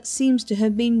 Isabella seems to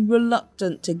have been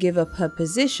reluctant to give up her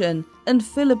position, and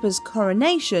Philippa's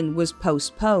coronation was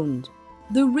postponed.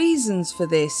 The reasons for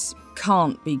this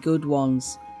can't be good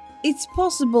ones. It's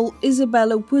possible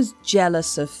Isabella was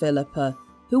jealous of Philippa,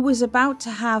 who was about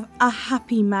to have a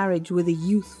happy marriage with a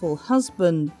youthful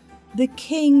husband, the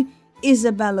king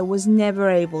Isabella was never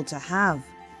able to have.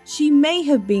 She may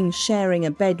have been sharing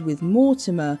a bed with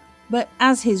Mortimer, but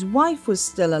as his wife was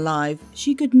still alive,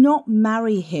 she could not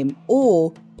marry him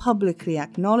or publicly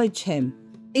acknowledge him.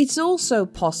 It's also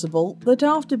possible that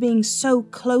after being so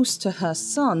close to her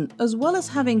son, as well as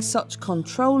having such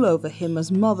control over him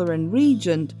as mother and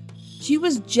regent, she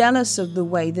was jealous of the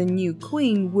way the new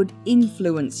queen would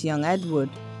influence young Edward.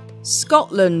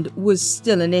 Scotland was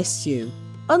still an issue.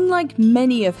 Unlike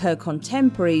many of her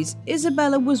contemporaries,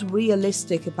 Isabella was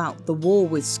realistic about the war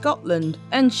with Scotland,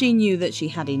 and she knew that she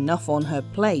had enough on her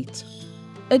plate.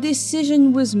 A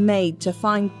decision was made to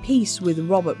find peace with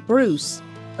Robert Bruce,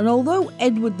 and although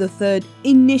Edward III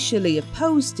initially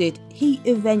opposed it, he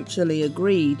eventually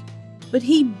agreed. But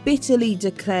he bitterly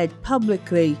declared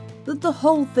publicly that the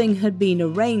whole thing had been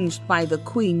arranged by the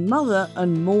Queen Mother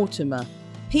and Mortimer.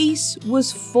 Peace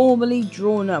was formally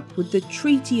drawn up with the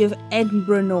Treaty of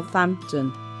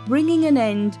Edinburgh-Northampton, bringing an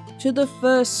end to the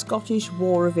First Scottish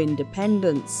War of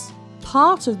Independence.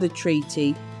 Part of the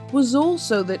treaty was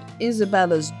also that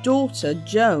Isabella's daughter,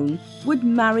 Joan, would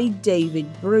marry David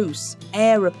Bruce,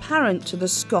 heir apparent to the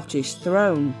Scottish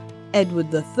throne.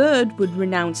 Edward III would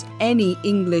renounce any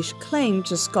English claim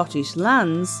to Scottish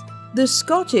lands. The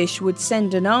Scottish would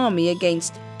send an army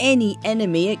against any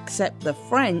enemy except the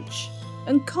French,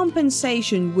 and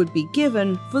compensation would be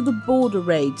given for the border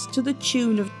raids to the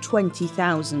tune of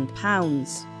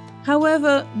 £20,000.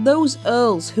 However, those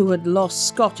earls who had lost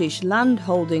Scottish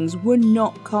landholdings were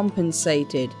not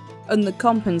compensated, and the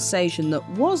compensation that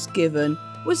was given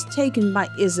was taken by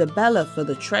Isabella for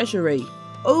the treasury.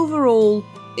 Overall,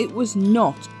 it was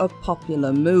not a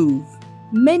popular move.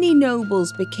 Many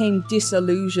nobles became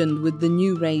disillusioned with the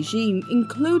new regime,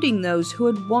 including those who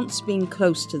had once been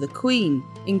close to the Queen,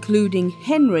 including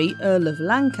Henry, Earl of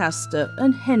Lancaster,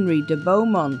 and Henry de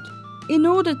Beaumont. In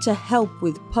order to help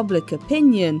with public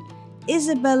opinion,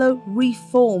 Isabella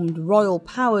reformed royal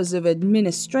powers of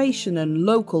administration and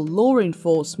local law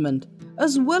enforcement,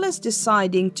 as well as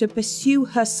deciding to pursue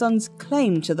her son's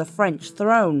claim to the French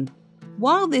throne.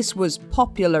 While this was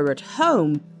popular at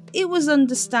home, it was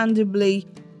understandably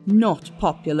not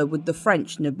popular with the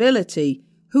French nobility,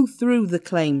 who threw the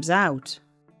claims out.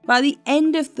 By the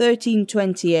end of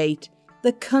 1328,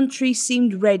 the country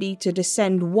seemed ready to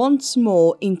descend once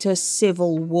more into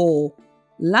civil war.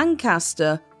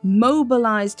 Lancaster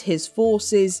mobilised his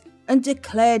forces and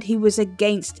declared he was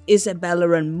against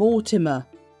Isabella and Mortimer.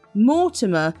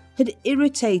 Mortimer had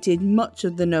irritated much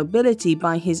of the nobility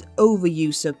by his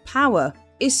overuse of power,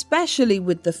 especially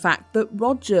with the fact that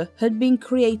Roger had been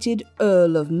created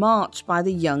Earl of March by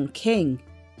the young king.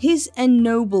 His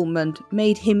ennoblement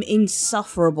made him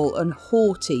insufferable and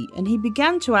haughty, and he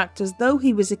began to act as though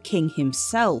he was a king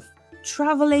himself,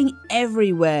 travelling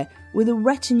everywhere with a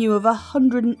retinue of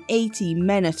 180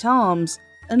 men-at-arms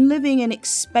and living an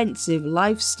expensive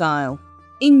lifestyle.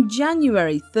 In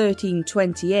January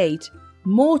 1328,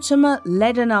 Mortimer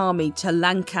led an army to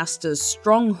Lancaster's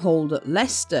stronghold at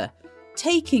Leicester,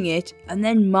 taking it and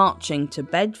then marching to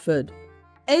Bedford.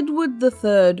 Edward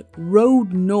III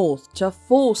rode north to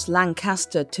force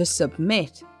Lancaster to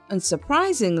submit, and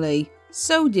surprisingly,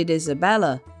 so did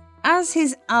Isabella. As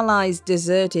his allies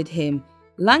deserted him,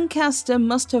 Lancaster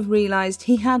must have realised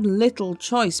he had little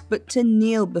choice but to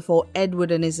kneel before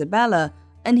Edward and Isabella,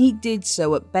 and he did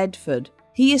so at Bedford.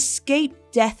 He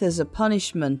escaped death as a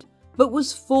punishment, but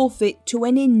was forfeit to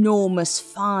an enormous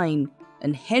fine,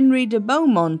 and Henry de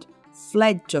Beaumont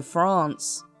fled to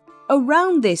France.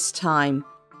 Around this time,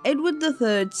 Edward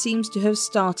III seems to have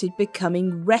started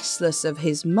becoming restless of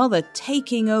his mother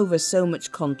taking over so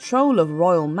much control of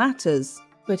royal matters,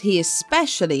 but he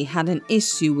especially had an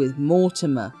issue with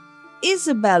Mortimer.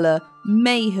 Isabella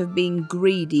may have been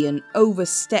greedy and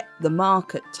overstepped the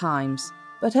mark at times,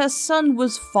 but her son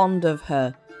was fond of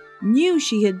her, knew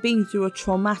she had been through a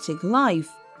traumatic life,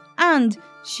 and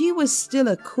she was still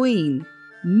a queen.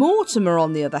 Mortimer,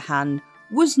 on the other hand,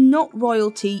 was not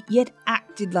royalty yet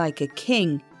acted like a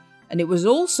king, and it was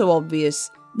also obvious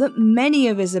that many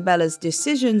of Isabella's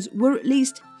decisions were at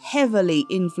least heavily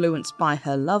influenced by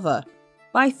her lover.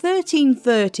 By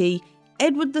 1330,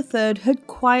 Edward III had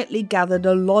quietly gathered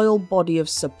a loyal body of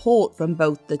support from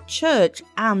both the church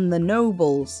and the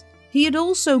nobles. He had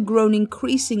also grown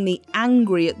increasingly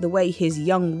angry at the way his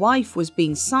young wife was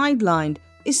being sidelined,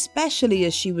 especially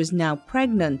as she was now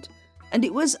pregnant, and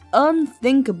it was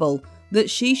unthinkable that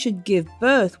she should give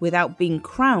birth without being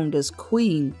crowned as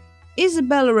queen.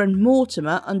 Isabella and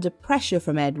Mortimer, under pressure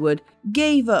from Edward,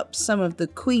 gave up some of the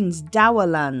Queen's dower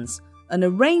lands, and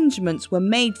arrangements were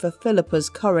made for Philippa's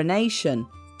coronation.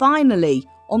 Finally,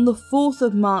 on the 4th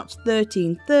of March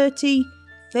 1330,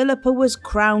 Philippa was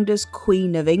crowned as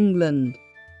Queen of England.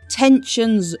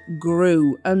 Tensions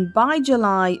grew, and by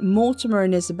July, Mortimer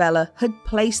and Isabella had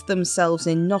placed themselves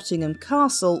in Nottingham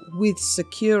Castle with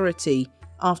security,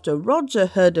 after Roger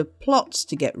heard of plots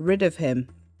to get rid of him.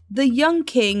 The young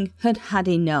king had had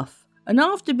enough, and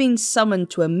after being summoned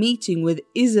to a meeting with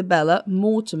Isabella,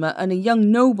 Mortimer and a young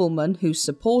nobleman who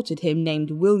supported him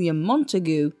named William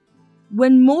Montagu,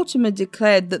 when Mortimer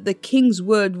declared that the king's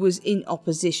word was in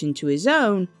opposition to his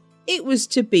own, it was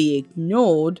to be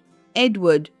ignored.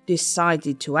 Edward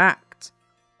decided to act.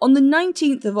 On the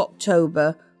 19th of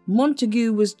October,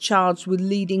 Montagu was charged with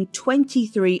leading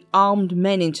 23 armed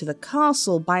men into the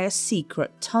castle by a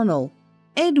secret tunnel.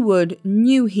 Edward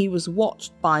knew he was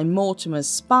watched by Mortimer's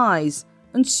spies,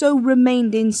 and so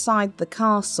remained inside the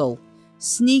castle,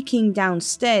 sneaking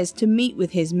downstairs to meet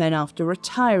with his men after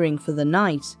retiring for the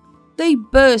night. They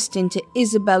burst into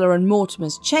Isabella and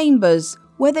Mortimer's chambers,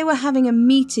 where they were having a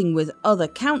meeting with other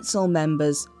council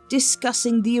members,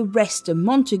 discussing the arrest of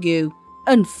Montagu,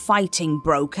 and fighting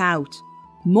broke out.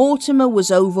 Mortimer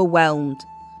was overwhelmed,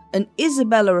 and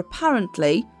Isabella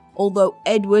apparently, although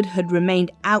Edward had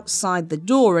remained outside the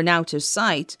door and out of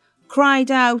sight, cried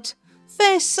out,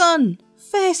 fair son,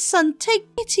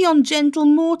 take pity on gentle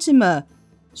Mortimer."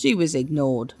 She was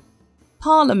ignored.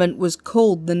 Parliament was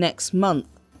called the next month,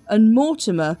 and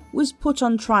Mortimer was put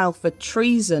on trial for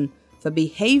treason, for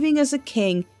behaving as a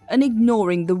king and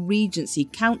ignoring the Regency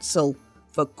Council,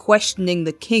 for questioning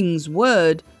the king's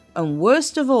word, and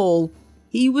worst of all,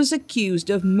 he was accused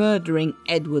of murdering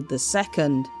Edward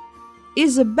II.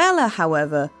 Isabella,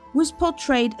 however, was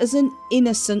portrayed as an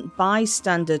innocent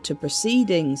bystander to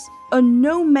proceedings, and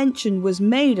no mention was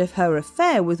made of her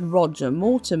affair with Roger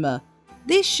Mortimer.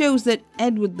 This shows that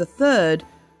Edward III,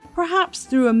 perhaps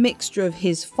through a mixture of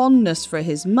his fondness for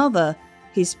his mother,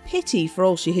 his pity for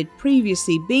all she had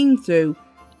previously been through,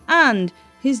 and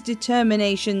his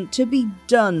determination to be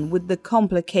done with the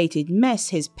complicated mess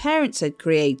his parents had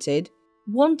created,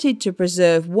 wanted to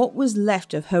preserve what was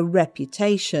left of her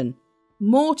reputation.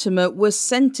 Mortimer was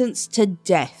sentenced to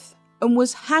death and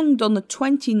was hanged on the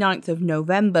 29th of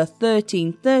November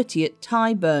 1330 at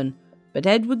Tyburn, but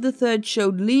Edward III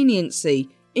showed leniency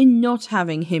in not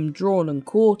having him drawn and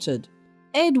quartered.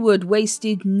 Edward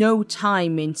wasted no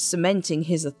time in cementing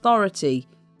his authority,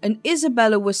 and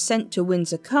Isabella was sent to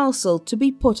Windsor Castle to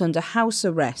be put under house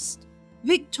arrest.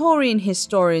 Victorian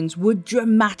historians would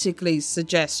dramatically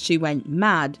suggest she went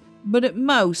mad, but at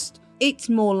most, it's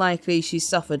more likely she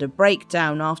suffered a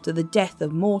breakdown after the death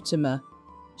of Mortimer.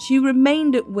 She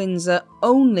remained at Windsor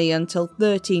only until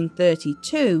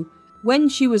 1332, when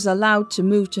she was allowed to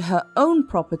move to her own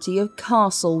property of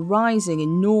Castle Rising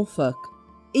in Norfolk.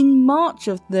 In March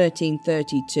of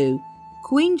 1332,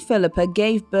 Queen Philippa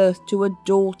gave birth to a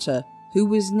daughter who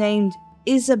was named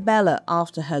Isabella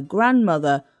after her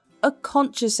grandmother, a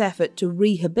conscious effort to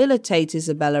rehabilitate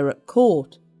Isabella at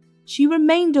court. She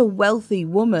remained a wealthy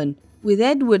woman, with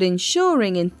Edward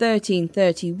ensuring in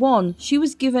 1331 she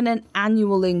was given an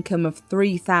annual income of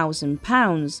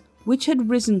 £3,000, which had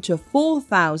risen to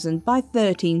 £4,000 by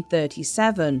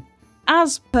 1337.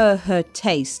 As per her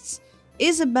tastes,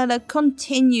 Isabella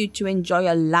continued to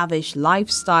enjoy a lavish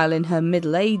lifestyle in her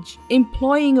middle age,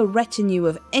 employing a retinue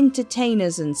of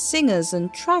entertainers and singers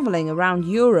and travelling around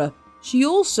Europe. She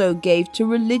also gave to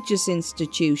religious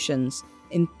institutions,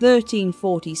 in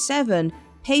 1347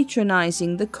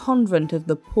 patronising the convent of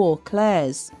the Poor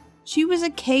Clares. She was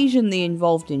occasionally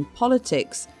involved in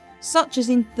politics, such as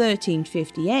in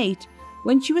 1358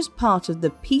 when she was part of the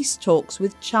peace talks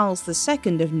with Charles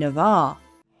II of Navarre.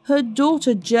 Her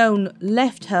daughter Joan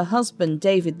left her husband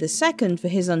David II for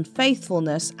his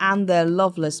unfaithfulness and their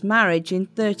loveless marriage in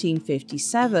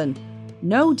 1357,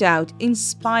 no doubt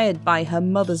inspired by her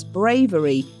mother's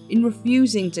bravery in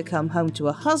refusing to come home to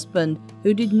a husband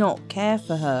who did not care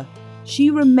for her.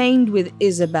 She remained with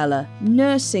Isabella,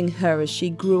 nursing her as she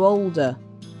grew older.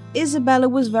 Isabella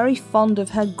was very fond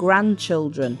of her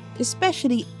grandchildren,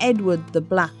 especially Edward the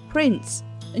Black Prince,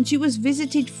 and she was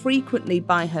visited frequently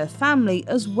by her family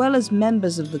as well as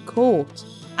members of the court.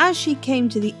 As she came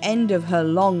to the end of her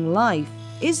long life,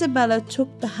 Isabella took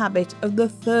the habit of the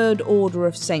Third Order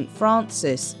of St.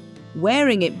 Francis,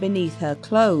 wearing it beneath her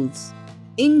clothes.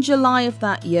 In July of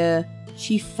that year,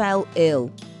 she fell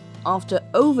ill after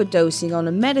overdosing on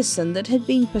a medicine that had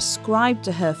been prescribed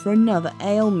to her for another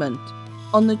ailment.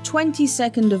 On the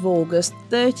 22nd of August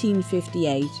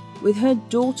 1358, with her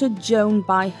daughter Joan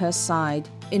by her side,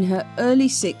 in her early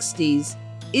 60s,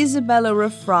 Isabella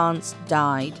of France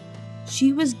died.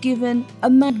 She was given a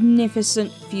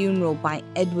magnificent funeral by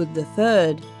Edward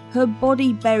III, her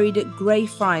body buried at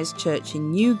Greyfriars Church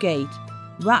in Newgate,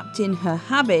 wrapped in her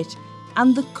habit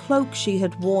and the cloak she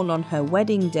had worn on her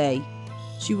wedding day.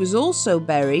 She was also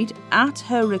buried, at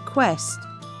her request,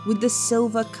 with the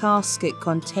silver casket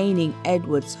containing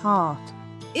Edward's heart.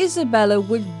 Isabella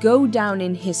would go down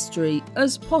in history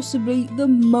as possibly the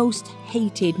most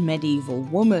hated medieval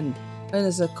woman, and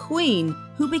as a queen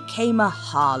who became a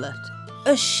harlot,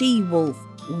 a she-wolf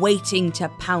waiting to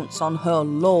pounce on her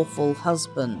lawful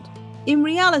husband. In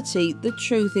reality, the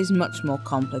truth is much more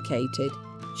complicated.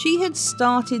 She had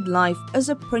started life as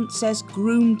a princess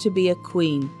groomed to be a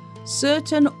queen,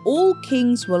 certain all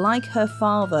kings were like her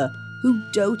father,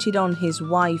 who doted on his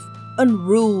wife and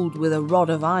ruled with a rod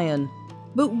of iron.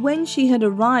 But when she had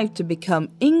arrived to become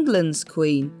England's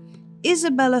queen,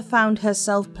 Isabella found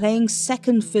herself playing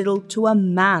second fiddle to a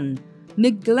man,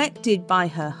 neglected by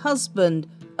her husband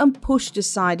and pushed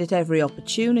aside at every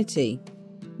opportunity.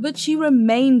 But she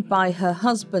remained by her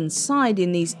husband's side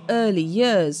in these early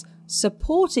years,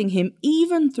 supporting him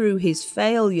even through his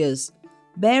failures,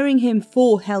 bearing him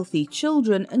 4 healthy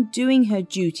children and doing her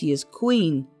duty as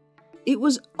queen. It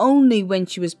was only when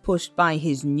she was pushed by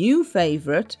his new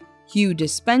favourite, Hugh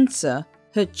Despenser,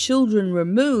 her children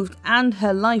removed and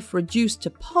her life reduced to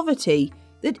poverty,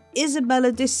 that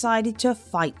Isabella decided to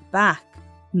fight back,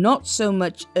 not so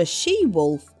much a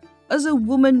she-wolf as a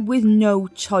woman with no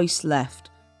choice left,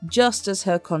 just as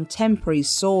her contemporaries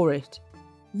saw it.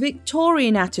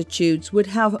 Victorian attitudes would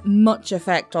have much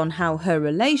effect on how her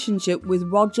relationship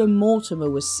with Roger Mortimer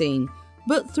was seen,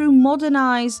 but through modern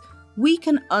eyes, we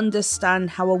can understand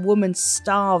how a woman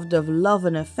starved of love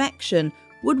and affection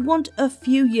would want a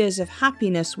few years of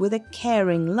happiness with a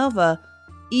caring lover,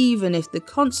 even if the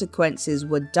consequences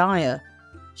were dire.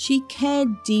 She cared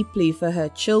deeply for her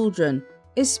children,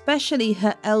 especially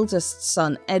her eldest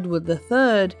son Edward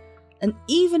III, and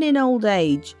even in old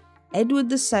age,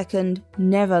 Edward II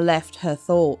never left her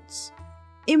thoughts.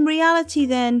 In reality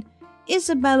then,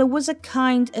 Isabella was a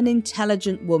kind and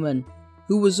intelligent woman,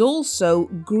 who was also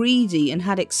greedy and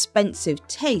had expensive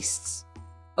tastes.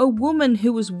 A woman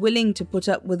who was willing to put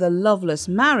up with a loveless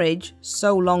marriage,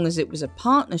 so long as it was a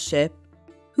partnership,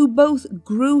 who both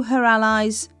grew her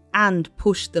allies and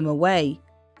pushed them away.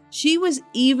 She was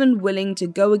even willing to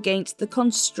go against the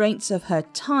constraints of her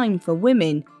time for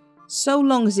women, so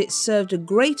long as it served a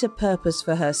greater purpose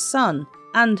for her son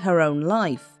and her own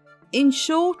life. In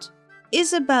short,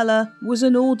 Isabella was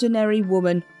an ordinary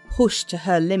woman pushed to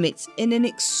her limits in an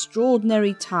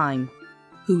extraordinary time,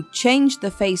 who changed the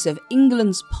face of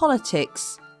England's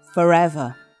politics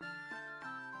forever.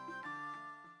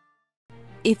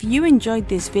 If you enjoyed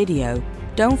this video,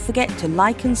 don't forget to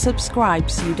like and subscribe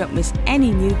so you don't miss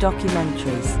any new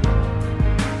documentaries.